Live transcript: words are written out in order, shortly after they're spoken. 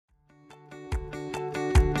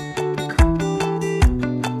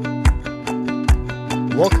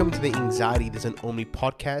Welcome to the Anxiety Doesn't Own Me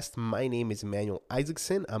podcast. My name is Emmanuel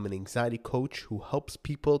Isaacson. I'm an anxiety coach who helps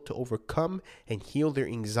people to overcome and heal their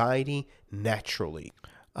anxiety naturally.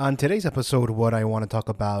 On today's episode, what I want to talk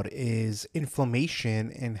about is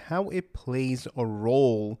inflammation and how it plays a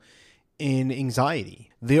role in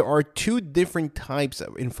anxiety. There are two different types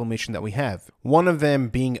of inflammation that we have. One of them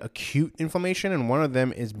being acute inflammation and one of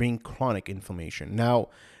them is being chronic inflammation. Now,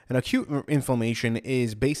 an acute inflammation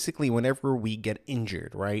is basically whenever we get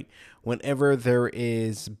injured, right? Whenever there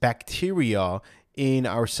is bacteria in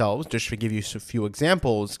our cells, just to give you a few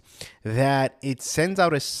examples, that it sends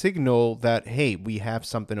out a signal that, hey, we have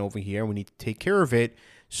something over here, we need to take care of it,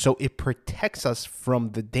 so it protects us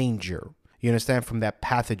from the danger. You understand? From that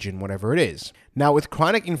pathogen, whatever it is. Now, with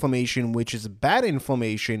chronic inflammation, which is bad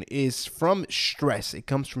inflammation, is from stress. It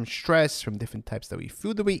comes from stress, from different types of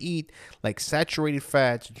food that we eat, like saturated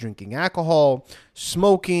fats, drinking alcohol,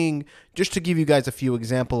 smoking, just to give you guys a few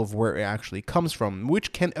examples of where it actually comes from,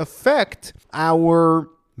 which can affect our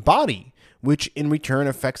body, which in return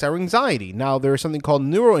affects our anxiety. Now, there is something called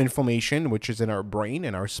neuroinflammation, which is in our brain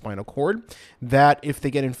and our spinal cord, that if they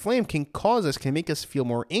get inflamed can make us feel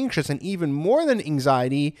more anxious. And even more than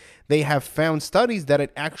anxiety, they have found studies that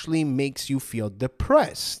it actually makes you feel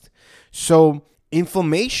depressed. So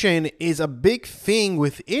inflammation is a big thing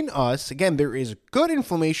within us. Again, there is good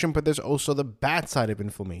inflammation, but there's also the bad side of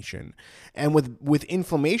inflammation. And with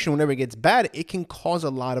inflammation, whenever it gets bad, it can cause a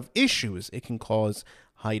lot of issues. It can cause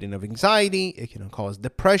heightened of anxiety, it can cause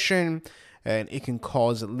depression, and it can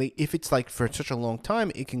cause, if it's like for such a long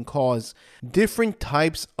time, it can cause different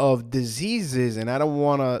types of diseases. And I don't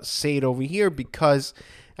want to say it over here because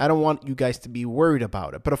I don't want you guys to be worried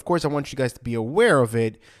about it. But of course, I want you guys to be aware of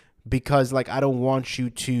it because I don't want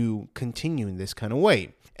you to continue in this kind of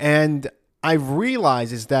way. And I've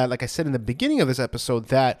realized is that, like I said in the beginning of this episode,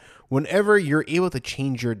 that whenever you're able to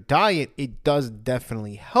change your diet, it does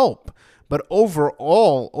definitely help. But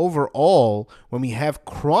overall, when we have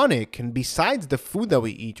chronic, and besides the food that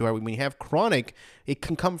we eat, right, when we have chronic, it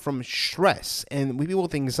can come from stress. And with people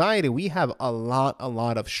with anxiety, we have a lot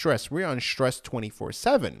of stress. We're on stress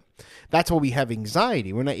 24/7. That's why we have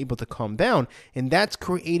anxiety. We're not able to calm down. And that's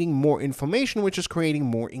creating more inflammation, which is creating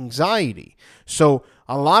more anxiety. So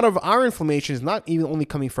a lot of our inflammation is not even only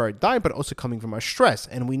coming from our diet, but also coming from our stress.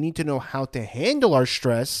 And we need to know how to handle our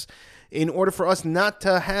stress in order for us not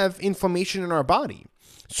to have inflammation in our body.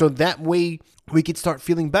 So that way we can start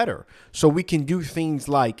feeling better. So we can do things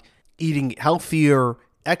like eating healthier,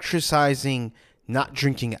 exercising, not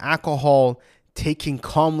drinking alcohol, taking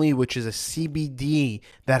Calmly, which is a CBD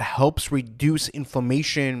that helps reduce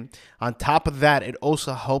inflammation. On top of that, it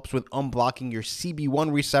also helps with unblocking your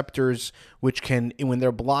CB1 receptors, which can, when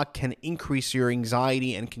they're blocked, can increase your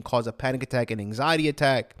anxiety and can cause a panic attack and anxiety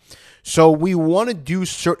attack. So we want to do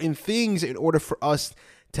certain things in order for us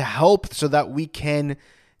to help so that we can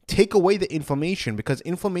take away the inflammation, because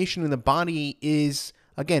inflammation in the body is,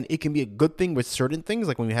 again, it can be a good thing with certain things,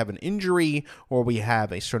 like when we have an injury or we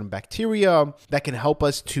have a certain bacteria that can help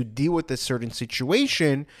us to deal with a certain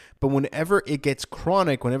situation. But whenever it gets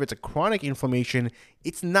chronic, whenever it's a chronic inflammation,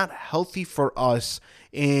 it's not healthy for us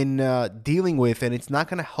in dealing with, and it's not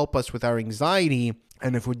going to help us with our anxiety.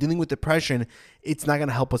 And if we're dealing with depression, it's not going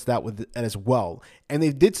to help us that with as well. And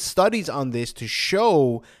they did studies on this to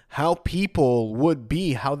show how people would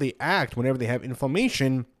be, how they act whenever they have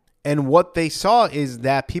inflammation. And what they saw is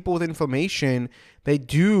that people with inflammation, they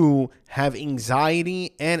do have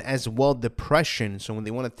anxiety and as well depression. So when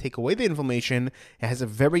they want to take away the inflammation, it has a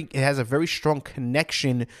very strong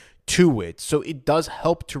connection to it. So it does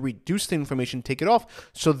help to reduce the inflammation, take it off,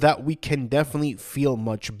 so that we can definitely feel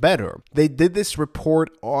much better. They did this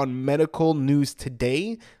report on Medical News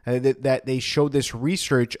Today that they showed this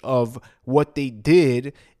research of what they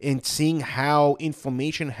did in seeing how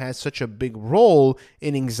inflammation has such a big role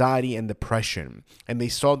in anxiety and depression. And they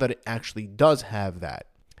saw that it actually does have that.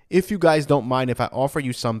 If you guys don't mind if I offer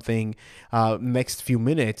you something next few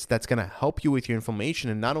minutes that's going to help you with your inflammation,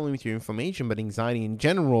 and not only with your inflammation, but anxiety in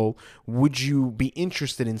general, would you be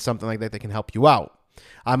interested in something like that can help you out?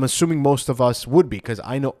 I'm assuming most of us would be, because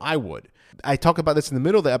I know I would. I talk about this in the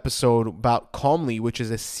middle of the episode about Calmly, which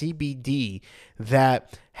is a CBD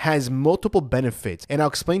that has multiple benefits. And I'll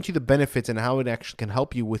explain to you the benefits and how it actually can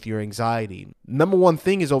help you with your anxiety. Number one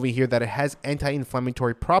thing is over here that it has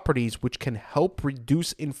anti-inflammatory properties, which can help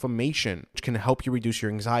reduce inflammation, which can help you reduce your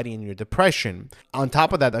anxiety and your depression. On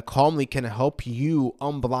top of that, the Calmly can help you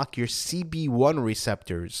unblock your CB1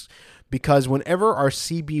 receptors. because whenever our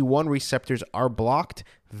CB1 receptors are blocked,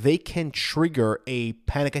 they can trigger a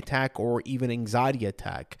panic attack or even anxiety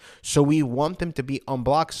attack. So we want them to be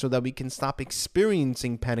unblocked so that we can stop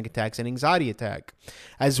experiencing panic attacks and anxiety attack.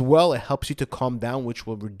 As well, it helps you to calm down, which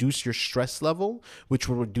will reduce your stress level, which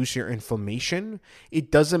will reduce your inflammation. It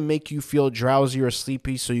doesn't make you feel drowsy or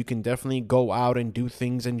sleepy, so you can definitely go out and do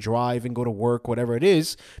things and drive and go to work, whatever it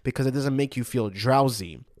is, because it doesn't make you feel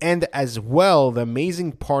drowsy. And as well, the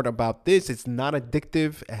amazing part about this, it's not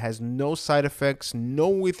addictive. It has no side effects, no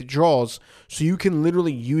withdrawals. So you can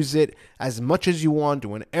literally use it as much as you want,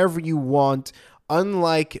 whenever you want.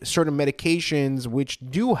 Unlike certain medications, which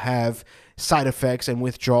do have side effects and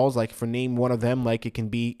withdrawals, like for name one of them, like it can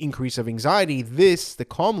be increase of anxiety, this, the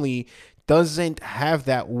Calmly, doesn't have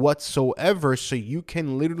that whatsoever. So you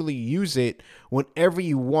can literally use it whenever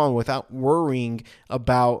you want without worrying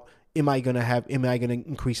about, am I going to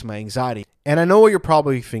increase my anxiety? And I know what you're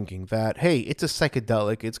probably thinking, that, hey, it's a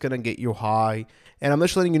psychedelic, it's going to get you high. And I'm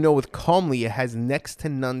just letting you know, with Calmly, it has next to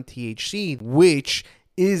none THC, which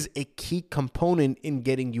is a key component in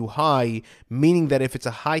getting you high, meaning that if it's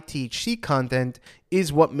a high THC content,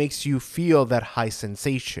 is what makes you feel that high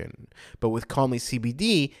sensation. But with Calmly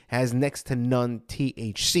CBD, it has next to none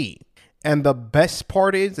THC. And the best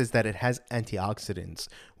part is that it has antioxidants,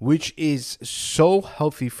 which is so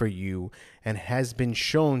healthy for you and has been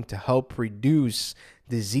shown to help reduce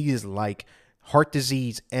diseases like heart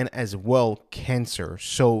disease and as well cancer.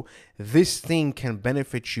 So this thing can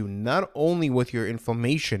benefit you not only with your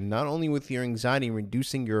inflammation, not only with your anxiety,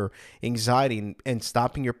 reducing your anxiety and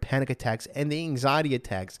stopping your panic attacks and the anxiety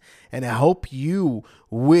attacks, and help you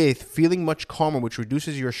with feeling much calmer, which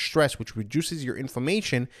reduces your stress, which reduces your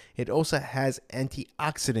inflammation. It also has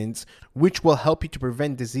antioxidants, which will help you to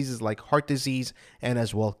prevent diseases like heart disease and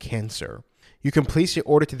as well cancer. You can place your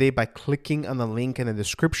order today by clicking on the link in the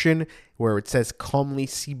description where it says Calmly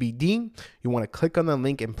CBD. You want to click on the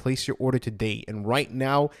link and place your order today. And right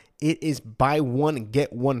now, it is buy one,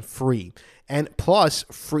 get one free, and plus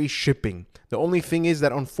free shipping. The only thing is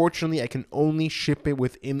that unfortunately, I can only ship it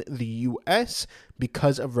within the US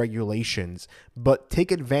because of regulations. But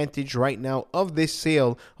take advantage right now of this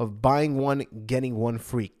sale of buying one, getting one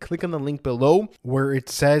free. Click on the link below where it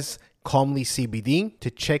says Calmly CBD to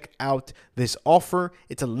check out this offer.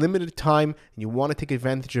 It's a limited time and you want to take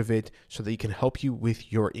advantage of it so that you can help you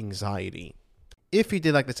with your anxiety. If you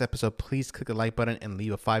did like this episode, please click the like button and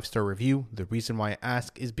leave a 5-star review. The reason why I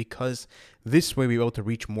ask is because this way we're able to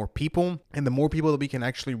reach more people, and the more people that we can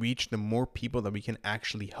actually reach, the more people that we can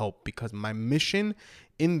actually help. Because my mission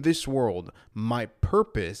in this world, my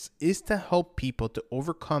purpose, is to help people to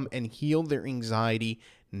overcome and heal their anxiety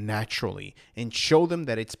naturally and show them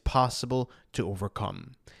that it's possible to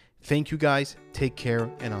overcome. Thank you guys. Take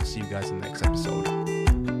care, and I'll see you guys in the next episode.